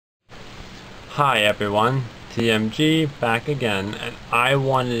Hi everyone, TMG back again, and I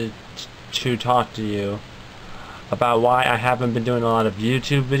wanted to talk to you about why I haven't been doing a lot of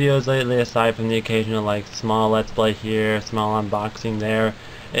YouTube videos lately, aside from the occasional like small let's play here, small unboxing there.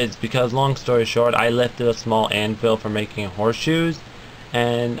 It's because, long story short, I lifted a small anvil for making horseshoes,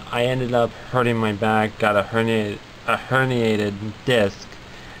 and I ended up hurting my back, got a herniated disc,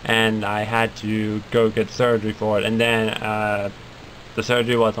 and I had to go get surgery for it, and then the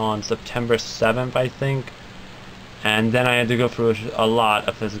surgery was on September 7th, I think, and then I had to go through a lot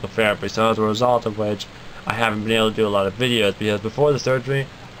of physical therapy, so as a result of which I haven't been able to do a lot of videos, because before the surgery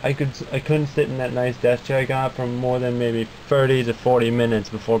I couldn't sit in that nice desk chair I got for more than maybe 30 to 40 minutes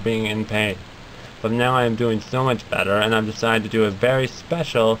before being in pain. But now I am doing so much better, and I've decided to do a very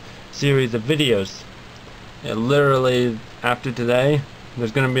special series of videos. Literally, after today,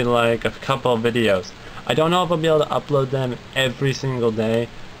 there's going to be like a couple of videos. I don't know if I'll be able to upload them every single day,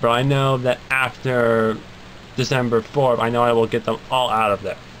 but I know that after December 4th, I know I will get them all out of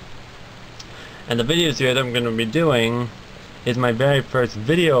there. And the videos here that I'm going to be doing is my very first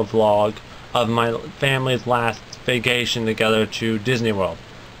video vlog of my family's last vacation together to Disney World.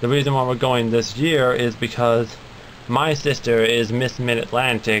 The reason why we're going this year is because my sister is Miss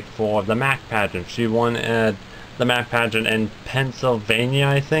Mid-Atlantic for the MAC pageant. She won at the MAC pageant in Pennsylvania,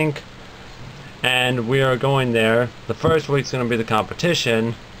 I think. And we are going there. The first week's going to be the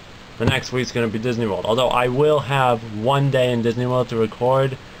competition. The next week's going to be Disney World. Although I will have one day in Disney World to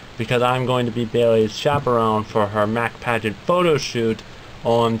record, because I'm going to be Bailey's chaperone for her MAC pageant photo shoot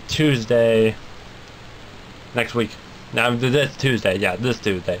on Tuesday next week. Now this Tuesday, yeah, this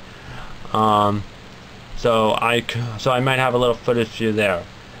Tuesday. So I might have a little footage for you there.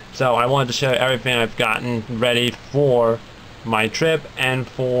 So I wanted to show you everything I've gotten ready for my trip and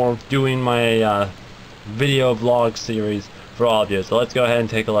for doing my video vlog series for all of you. So let's go ahead and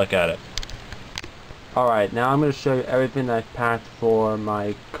take a look at it. Alright, now I'm going to show you everything I've packed for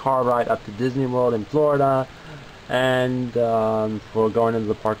my car ride up to Disney World in Florida, and for going into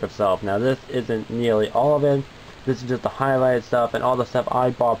the park itself. Now this isn't nearly all of it. This is just the highlight stuff and all the stuff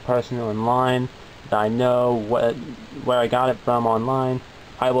I bought personally online that I know where I got it from online.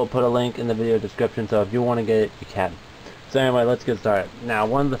 I will put a link in the video description, so if you want to get it, you can. So anyway, let's get started. Now,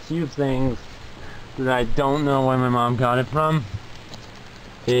 one of the few things that I don't know where my mom got it from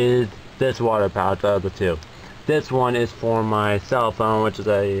is this water pouch out of the two. This one is for my cell phone, which is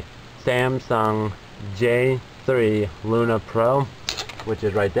a Samsung J3 Luna Pro, which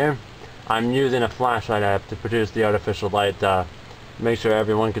is right there. I'm using a flashlight app to produce the artificial light to make sure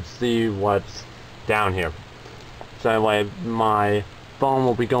everyone can see what's down here. So anyway, my phone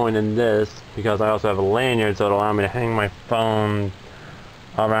will be going in this because I also have a lanyard, so it'll allow me to hang my phone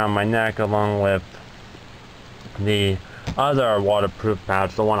around my neck along with the other waterproof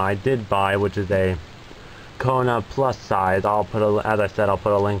pouch, the one I did buy, which is a Kona plus size. As I said, I'll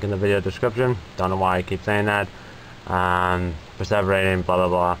put a link in the video description. Don't know why I keep saying that. Perseverating, blah blah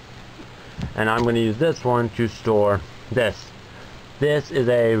blah. And I'm going to use this one to store this. This is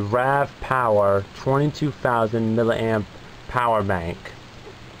a RAV Power 22,000 milliamp power bank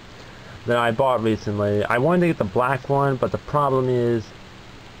that I bought recently. I wanted to get the black one, but the problem is,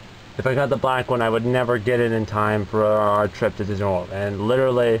 if I got the black one, I would never get it in time for our trip to Disney World. And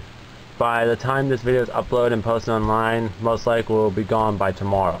literally, by the time this video is uploaded and posted online, most likely will be gone by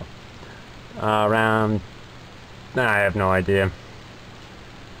tomorrow. I have no idea.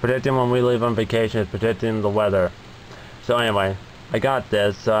 Predicting when we leave on vacation is predicting the weather. So anyway, I got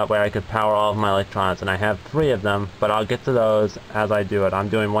this so that way I could power all of my electronics, and I have 3 of them, but I'll get to those as I do it. I'm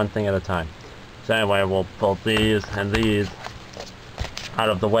doing one thing at a time. So anyway, we'll pull these and these out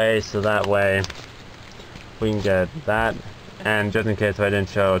of the way, so that way we can get that. And just in case I didn't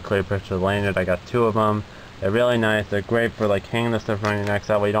show a clear picture of the lanyard, I got 2 of them. They're really nice. They're great for like hanging this stuff around your neck,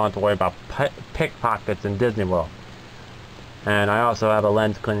 so that way you don't have to worry about pickpockets in Disney World. And I also have a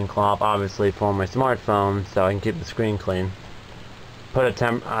lens cleaning cloth, obviously, for my smartphone, so I can keep the screen clean.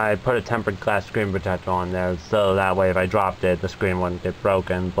 I put a tempered glass screen protector on there, so that way if I dropped it, the screen wouldn't get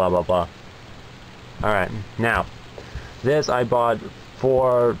broken, blah blah blah. Alright, now, this I bought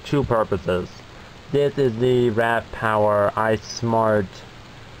for 2 purposes. This is the RAV Power iSmart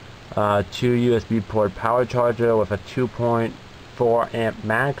 2 USB port power charger with a 2.4 amp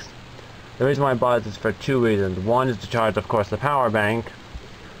max. The reason why I bought this is for 2 reasons. One is to charge, of course, the power bank,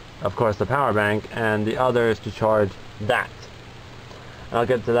 and the other is to charge that. I'll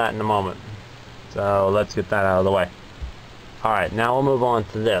get to that in a moment. So let's get that out of the way. Alright, now we'll move on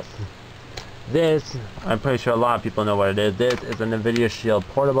to this. This, I'm pretty sure a lot of people know what it is. This is an NVIDIA Shield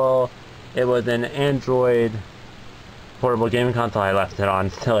Portable. It was an Android portable gaming console I left it on,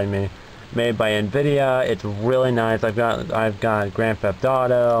 it's telling me. made by NVIDIA. It's really nice. I've got Grand Theft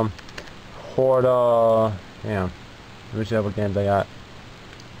Auto, Portal. Yeah, let me show what games I got.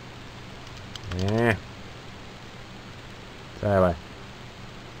 Yeah. So anyway.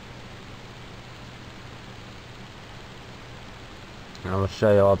 I will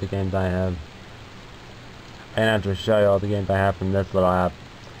show you all the games I have. And after show you all the games I have from this little app.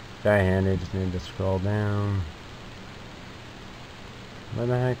 Very handy, just need to scroll down. What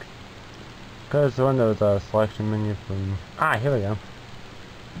the heck? Because the window is a selection menu from... Ah, here we go.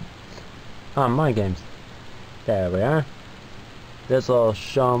 Oh, my games. There we are. This will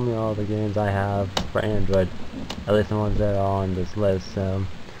show me all the games I have for Android. At least the ones that are on this list. So,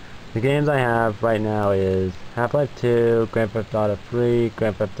 the games I have right now is Half-Life 2, Grand Theft Auto 3,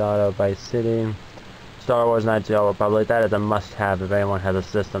 Grand Theft Auto Vice City, Star Wars Knights of the Old Republic. That is a must-have if anyone has a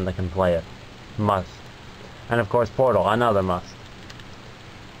system that can play it. Must. And of course Portal, another must.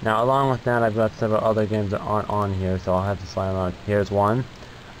 Now along with that, I've got several other games that aren't on here, so I'll have to slide them on. Here's one.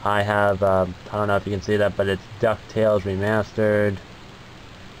 I have, I don't know if you can see that, but it's DuckTales Remastered.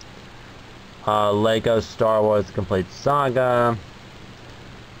 Lego Star Wars Complete Saga.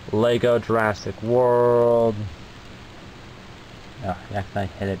 Lego Jurassic World. Oh, yeah, I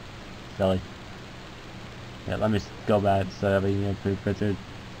hit it. Silly. Yeah, let me go back so that we can get through pictures.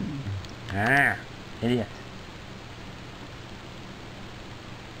 Ah, idiot.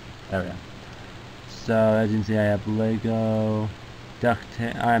 There we go. So, as you can see, I have Lego,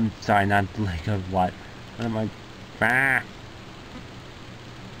 DuckTales. I'm sorry, not Lego. What am I? Ah!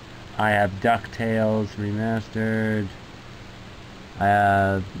 I have DuckTales Remastered. I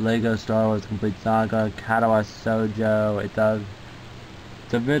have Lego Star Wars Complete Saga, Katawa Sojo. It's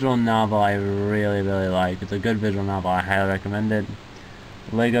a visual novel I really like. It's a good visual novel. I highly recommend it.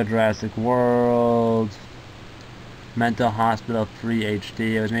 Lego Jurassic World. Mental Hospital 3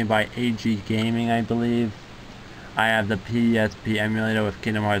 HD. It was made by AG Gaming, I believe. I have the PSP emulator with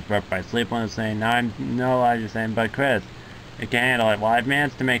Kingdom Hearts Birth by Sleep on the same. Now I know what you're saying, but Chris, it can handle it. Well, I've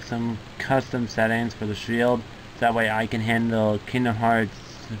managed to make some custom settings for the Shield. So that way I can handle Kingdom Hearts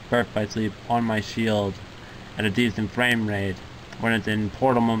Birth by Sleep on my Shield at a decent frame rate when it's in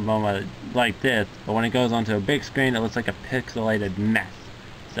portable mode like this. But when it goes onto a big screen, it looks like a pixelated mess.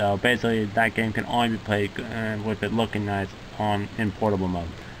 So basically, that game can only be played with it looking nice in portable mode.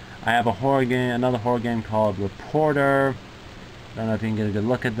 I have a horror game, another horror game called Reporter. Don't know if you can get a good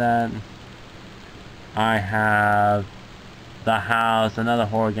look at that. I have The House, another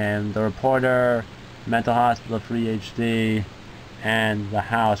horror game. The Reporter, Mental Hospital 3 HD, and The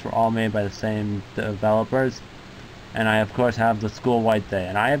House were all made by the same developers. And I of course have The School White Day.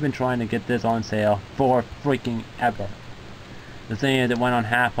 And I have been trying to get this on sale for freaking ever. The thing is, it went on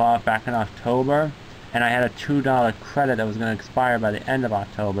half off back in October, and I had a $2 credit that was going to expire by the end of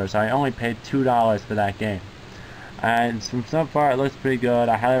October, so I only paid $2 for that game. And from so far, it looks pretty good.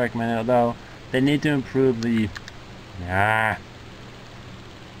 I highly recommend it, although they need to improve the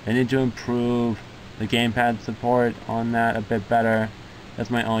gamepad support on that a bit better. That's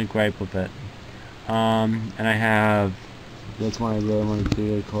my only gripe with it. And I have. That's why I really wanted to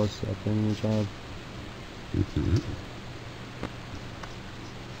do a close up image of.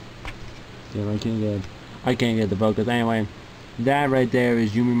 Yeah, I can't get the focus. Anyway, that right there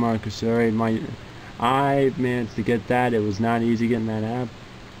is Yumi Markusuri. I managed to get that. It was not easy getting that app.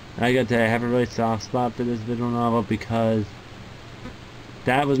 And I got to have a really soft spot for this visual novel because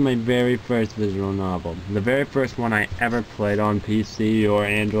that was my very first visual novel. The very first one I ever played on PC or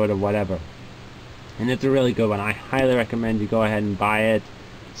Android or whatever. And it's a really good one. I highly recommend you go ahead and buy it.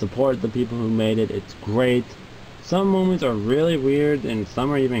 Support the people who made it. It's great. Some moments are really weird and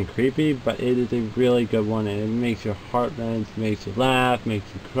some are even creepy, but it is a really good one and it makes your heart dance, makes you laugh, makes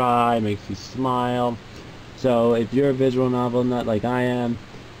you cry, makes you smile. So if you're a visual novel nut like I am,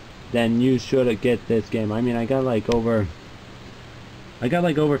 then you should get this game. I mean, I got like over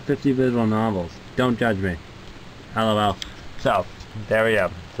 50 visual novels. Don't judge me. LOL. So, there we go.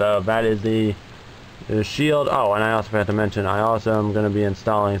 So that is the Shield. Oh, and I also forgot to mention, I also am going to be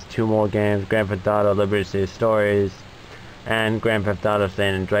installing 2 more games, Grand Theft Auto Liberty City Stories and Grand Theft Auto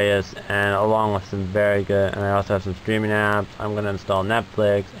San Andreas, and along with some very good, and I also have some streaming apps. I'm going to install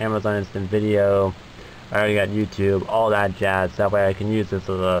Netflix, Amazon Instant Video, I already got YouTube, all that jazz. That way I can use this as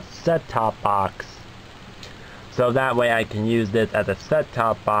a set-top box. So that way I can use this as a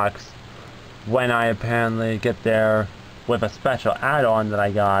set-top box when I apparently get there with a special add-on that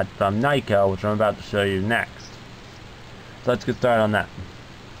I got from Nyko, which I'm about to show you next. So let's get started on that.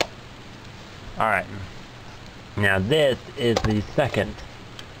 Alright. Now this is the second.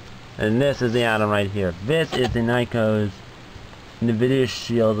 And this is the add-on right here. This is the Nyko's NVIDIA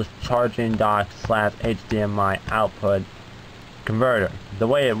Shield charging dock / HDMI output converter. The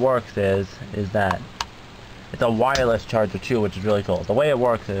way it works is that it's a wireless charger too, which is really cool. The way it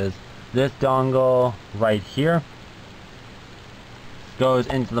works is this dongle right here goes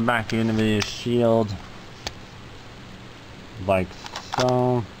into the back of your NVIDIA Shield like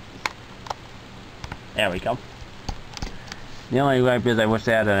so. There we go. The only gripe is I wish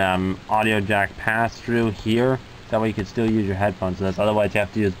they had an audio jack pass-through here. That way you could still use your headphones for this. Otherwise you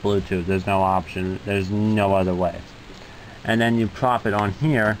have to use Bluetooth. There's no option. There's no other way. And then you prop it on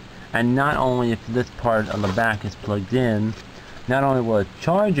here. And not only if this part on the back is plugged in, not only will it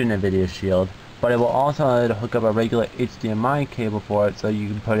charge your NVIDIA Shield, but it will also hook up a regular HDMI cable for it so you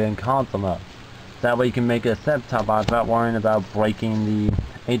can put it in console mode. That way you can make a set-top box without worrying about breaking the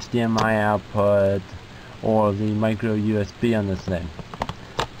HDMI output or the micro USB on this thing.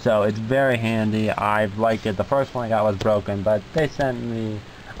 So it's very handy. I like it. The first one I got was broken, but I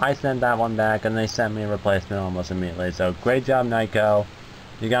sent that one back and they sent me a replacement almost immediately. So great job, Nyko.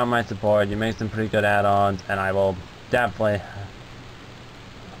 You got my support. You make some pretty good add-ons, and I will definitely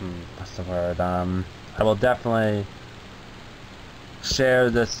what's the word? I will definitely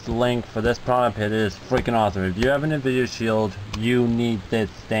share this link for this product. It is freaking awesome. If you have an NVIDIA Shield, you need this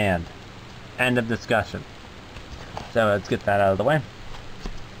stand. End of discussion. So let's get that out of the way.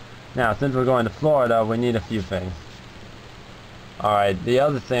 Now, since we're going to Florida, we need a few things. Alright, the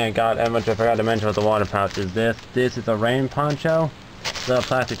other thing I got, and which I forgot to mention with the water pouch, is this. This is a rain poncho. The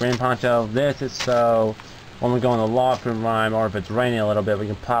plastic rain poncho. This is so when we go in the loft room rhyme, or if it's raining a little bit, we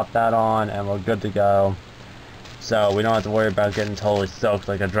can pop that on and we're good to go. So we don't have to worry about getting totally soaked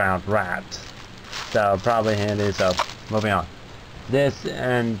like a drowned rat. So probably handy. So moving on. This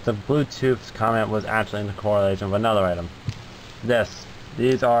and the Bluetooth comment was actually in the correlation with another item.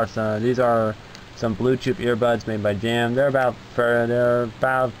 These are some Bluetooth earbuds made by Jam. They're about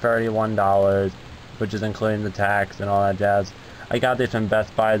 $31, which is including the tax and all that jazz. I got these from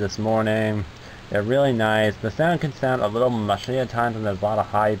Best Buy this morning. They're really nice. The sound can sound a little mushy at times when there's a lot of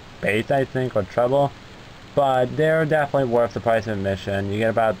high bass, I think, or treble. But they're definitely worth the price of admission. You get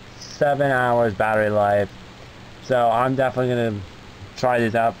about 7 hours battery life. So I'm definitely going to try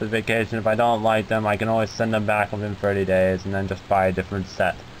these out for vacation. If I don't like them, I can always send them back within 30 days and then just buy a different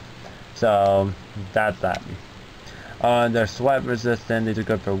set. So that's that. They're sweat resistant. These are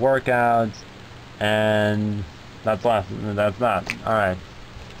good for workouts. And that's that. Alright.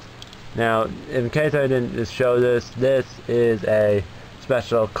 Now, in case I didn't just show this, this is a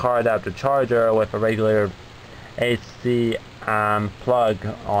special car adapter charger with a regular AC plug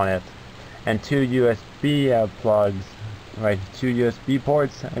on it. And two USB plugs. Right, two USB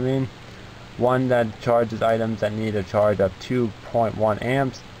ports, I mean. One that charges items that need a charge of 2.1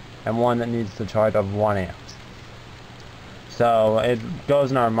 amps. And one that needs the charge of 1 amp. So it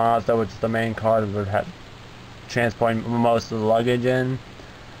goes in our Mazda, which is the main car that we're transporting most of the luggage in.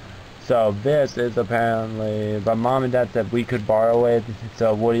 So this is apparently, but Mom and Dad said we could borrow it.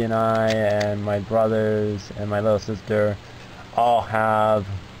 So Woody and I and my brothers and my little sister all have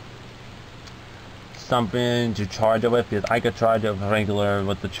something to charge it with, because I could charge it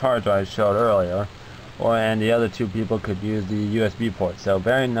with the charger I showed earlier. And the other two people could use the USB port. So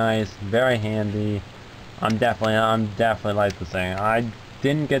very nice, very handy. I'm definitely like this thing. I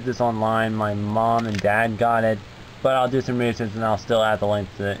didn't get this online. My mom and dad got it, but I'll do some research and I'll still add the link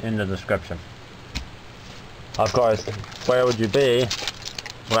in the description. Of course, where would you be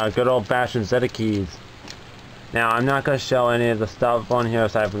without a good old-fashioned set of keys? Now, I'm not going to show any of the stuff on here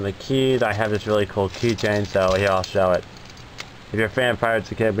aside from the keys. I have this really cool keychain, so here, I'll show it. If you're a fan of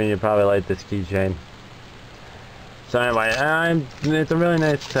Pirates of the Caribbean, you probably like this keychain. So anyway, it's a really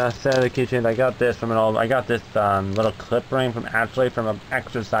nice set of keychains. I got this from little clip ring from an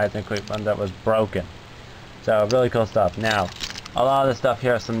exercise equipment that was broken. So really cool stuff. Now, a lot of the stuff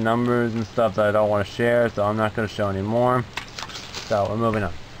here are some numbers and stuff that I don't want to share, so I'm not going to show anymore. So we're moving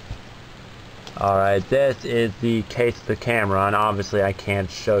on. Alright, this is the case of the camera, and obviously I can't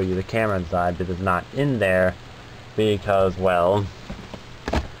show you the camera inside because it's not in there because, well,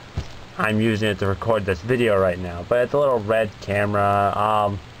 I'm using it to record this video right now. But it's a little red camera.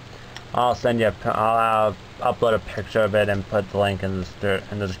 I'll upload a picture of it and put the link in the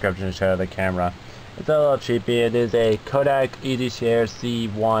description to show the camera. It's a little cheapy. It is a Kodak EasyShare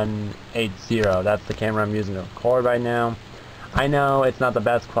C180. That's the camera I'm using to record right now. I know it's not the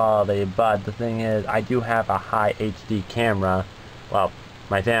best quality, but the thing is, I do have a high HD camera. Well,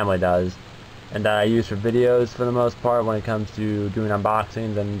 my family does. And that I use for videos for the most part when it comes to doing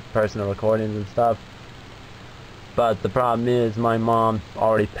unboxings and personal recordings and stuff. But the problem is my mom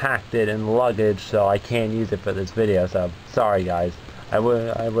already packed it in luggage, so I can't use it for this video. So sorry guys. I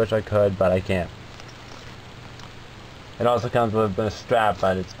wish I could, but I can't. It also comes with a strap,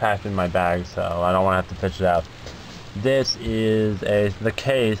 but it's packed in my bag, so I don't want to have to fish it out. This is the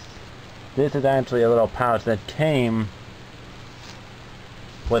case. This is actually a little pouch that came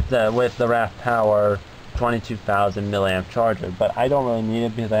with the RAV Power 22,000 milliamp charger, but I don't really need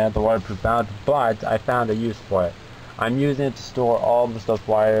it because I have the waterproof pouch, but I found a use for it. I'm using it to store all the stuff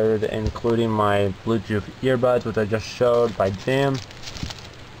wired, including my Bluetooth earbuds, which I just showed by Jam.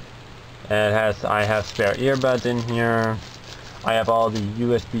 And I have spare earbuds in here. I have all the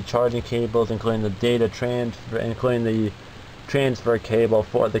USB charging cables, including the transfer cable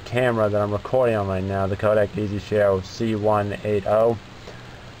for the camera that I'm recording on right now, the Kodak EasyShare C180.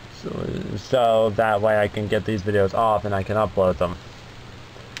 So that way I can get these videos off and I can upload them.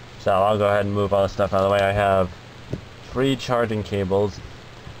 So I'll go ahead and move all this stuff out of the way. I have 3 charging cables.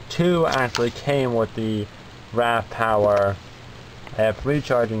 2 actually came with the RAV Power. I have 3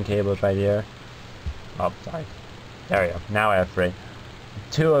 charging cables right here. Oh, sorry. There we go. Now I have 3.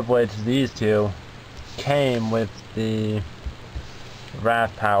 2 of which, these 2, came with the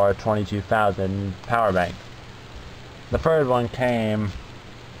RAV Power 22,000 power bank. The third one came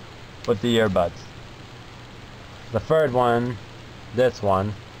with the earbuds. The third one, this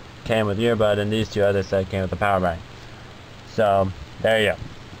one, came with the earbud, and these 2, as I said, came with the power bank. So, there you go.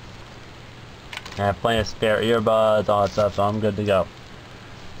 I have plenty of spare earbuds, all that stuff, so I'm good to go.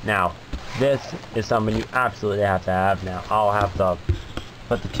 Now, this is something you absolutely have to have. Now, I'll have to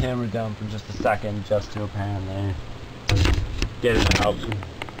put the camera down for just a second, just to apparently get it out.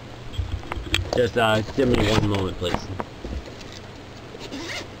 Just give me one moment, please.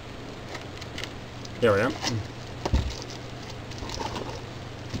 There we go.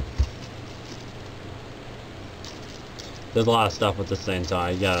 There's a lot of stuff with this thing, so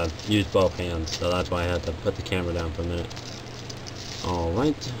I gotta use both hands, so that's why I had to put the camera down for a minute.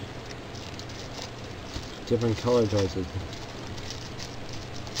 Alright. Different color choices.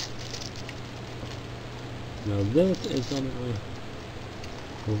 Now this is something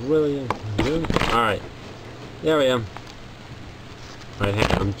really good. Alright. There we go. Right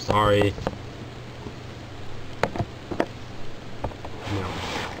hand, I'm sorry. No.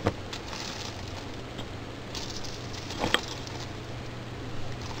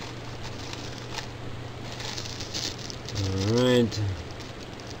 Alright.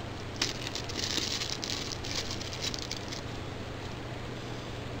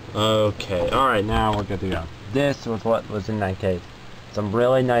 Okay, alright, now we're good to go. This was what was in that case. Some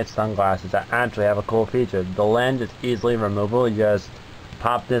really nice sunglasses that actually have a cool feature. The lens is easily removable. You just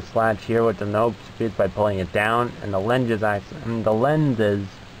pop this latch here with the no speed by pulling it down, and the lenses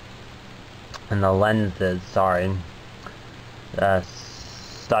sorry,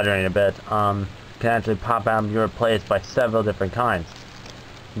 stuttering a bit, can actually pop out and be replaced by several different kinds.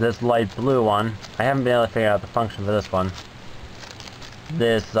 This light blue one, I haven't been able to figure out the function for this one.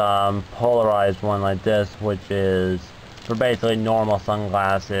 This polarized one like this, which is for basically normal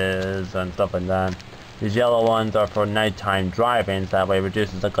sunglasses and stuff like that. These yellow ones are for nighttime driving, so that way it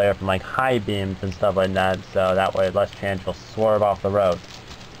reduces the glare from like high beams and stuff like that, so that way less chance you'll swerve off the road.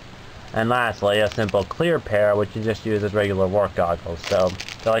 And lastly, a simple clear pair, which you just use as regular work goggles. So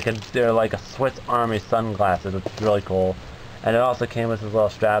they're like a Swiss Army sunglasses, which is really cool. And it also came with this little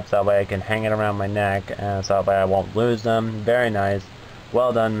strap, so that way I can hang it around my neck, and so that way I won't lose them. Very nice.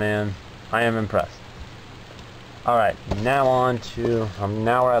 Well done, man. I am impressed. Alright, now on to,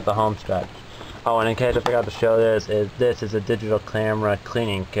 now we're at the home stretch. Oh, and in case I forgot to show this is a digital camera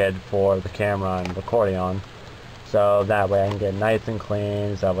cleaning kit for the camera I'm recording on. So that way I can get nice and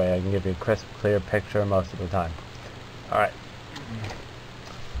clean, so that way I can give you a crisp, clear picture most of the time. Alright.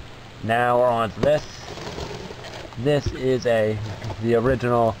 Now we're on to this. This is the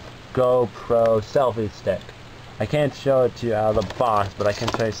original GoPro selfie stick. I can't show it to you out of the box, but I can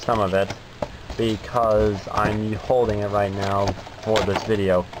show you some of it because I'm holding it right now for this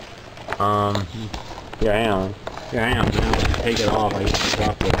video. Here I am. Here I am. Now take it off. I just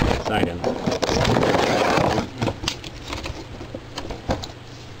dropped it for a second.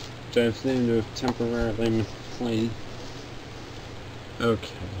 So I seem to have temporarily misplaced.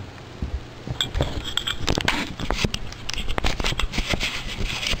 Okay.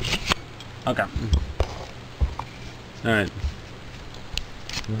 Okay. Alright.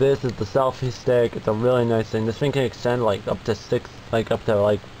 This is the selfie stick. It's a really nice thing. This thing can extend like up to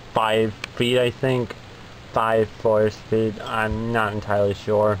 5 feet, I think. 5 force feet. I'm not entirely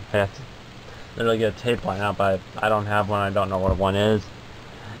sure. I have to literally get a tape line out, but I don't have one. I don't know where one is.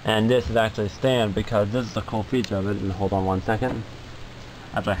 And this is actually a stand because this is the cool feature of it. And hold on one second.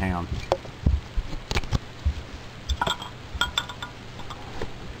 Actually, hang on.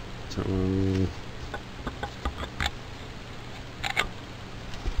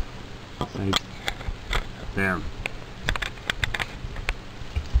 There.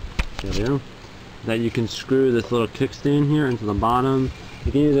 There we go. That you can screw this little kickstand here into the bottom.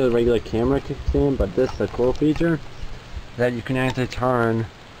 You can use a regular camera kickstand, but this is a cool feature that you can actually turn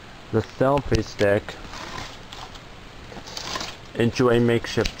the selfie stick into a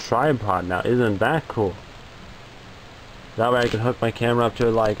makeshift tripod. Now, isn't that cool? That way I could hook my camera up to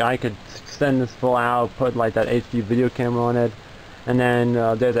it. Like, I could extend this full out, put like that HD video camera on it, and then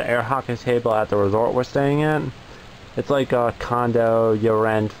there's an air hockey table at the resort we're staying at. It's like a condo you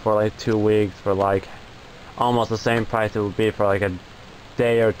rent for like 2 weeks for like almost the same price it would be for like a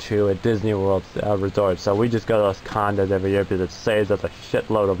day or two at Disney World resort. So we just go to those condos every year because it saves us a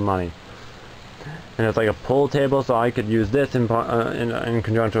shitload of money. And it's like a pool table, so I could use this in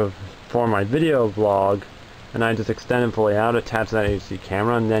conjunction for my video vlog, and I just extend it fully out, attach that HD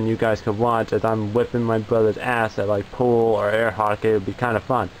camera, and then you guys could watch as I'm whipping my brother's ass at like pool or air hockey. It would be kind of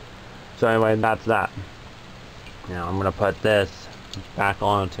fun. So anyway, that's that. Now I'm gonna put this back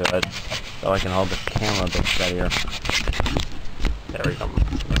onto it so I can hold the camera a bit steadier. There we go.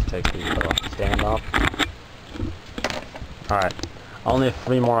 Let's take the little stand off. Alright, only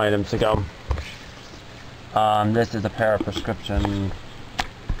 3 more items to go. This is a pair of prescription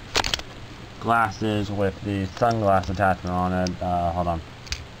glasses with the sunglass attachment on it. Hold on.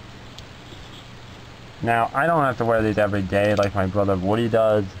 Now, I don't have to wear these every day like my brother Woody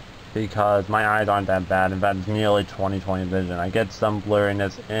does, because my eyes aren't that bad. In fact, it's nearly 20/20 vision. I get some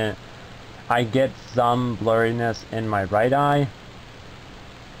blurriness in my right eye,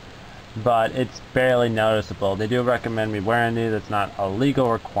 but it's barely noticeable. They do recommend me wearing these. It's not a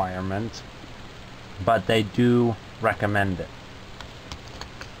legal requirement, but they do recommend it.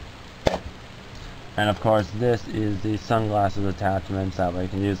 And of course, this is the sunglasses attachments, that way you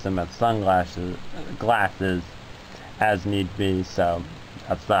can use them as glasses as need be. So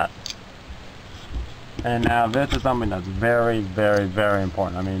that's that. And now this is something that's very, very, very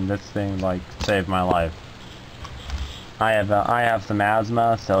important. I mean, this thing like saved my life. I have some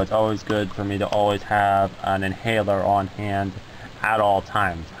asthma, so it's always good for me to always have an inhaler on hand at all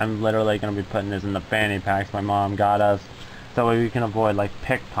times. I'm literally going to be putting this in the fanny packs my mom got us, so we can avoid like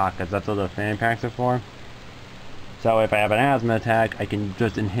pickpockets. That's what the fanny packs are for. So if I have an asthma attack, I can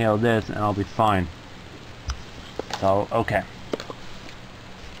just inhale this and I'll be fine. So, okay.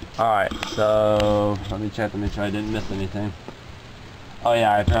 Alright, so let me check to make sure I didn't miss anything. Oh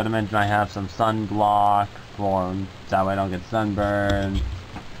yeah, I forgot to mention I have some sunblock for that way I don't get sunburned.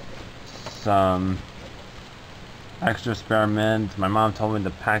 Some extra spearmint. My mom told me to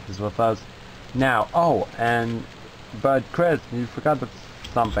pack this with us. Now, but Chris, you forgot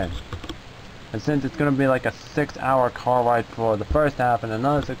something. And since it's gonna be like a 6-hour car ride for the first half and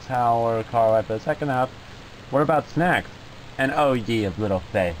another 6-hour car ride for the second half, what about snacks? And oh ye of little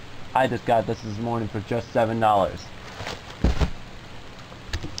faith, I just got this morning for just $7.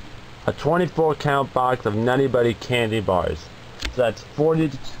 A 24 count box of Nutty Buddy candy bars. So that's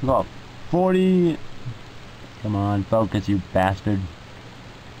 40, come on, focus you bastard.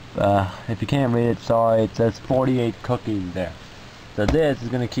 If you can't read it, sorry, it says 48 cookies there. So this is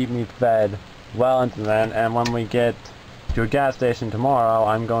going to keep me fed well into then, and when we get to a gas station tomorrow,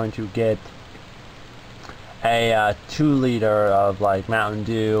 I'm going to get a 2-liter of like Mountain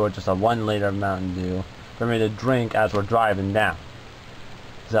Dew, or just a 1-liter of Mountain Dew for me to drink as we're driving down.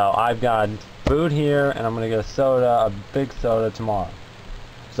 So I've got food here, and I'm going to get a soda, a big soda tomorrow.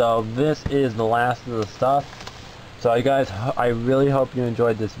 So this is the last of the stuff. So you guys, I really hope you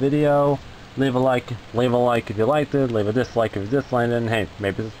enjoyed this video. Leave a like if you liked it, leave a dislike if you disliked it, and hey,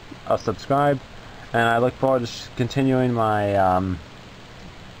 maybe a subscribe. And I look forward to continuing my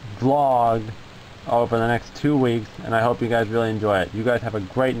vlog over the next 2 weeks, and I hope you guys really enjoy it. You guys have a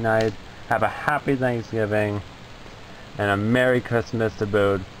great night, have a happy Thanksgiving, and a Merry Christmas to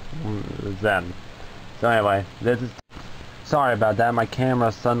boot then. So anyway, this is, sorry about that, my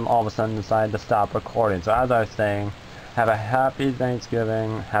camera all of a sudden decided to stop recording. So as I was saying, have a happy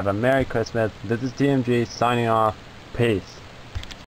Thanksgiving, have a Merry Christmas. This is TMG signing off. Peace.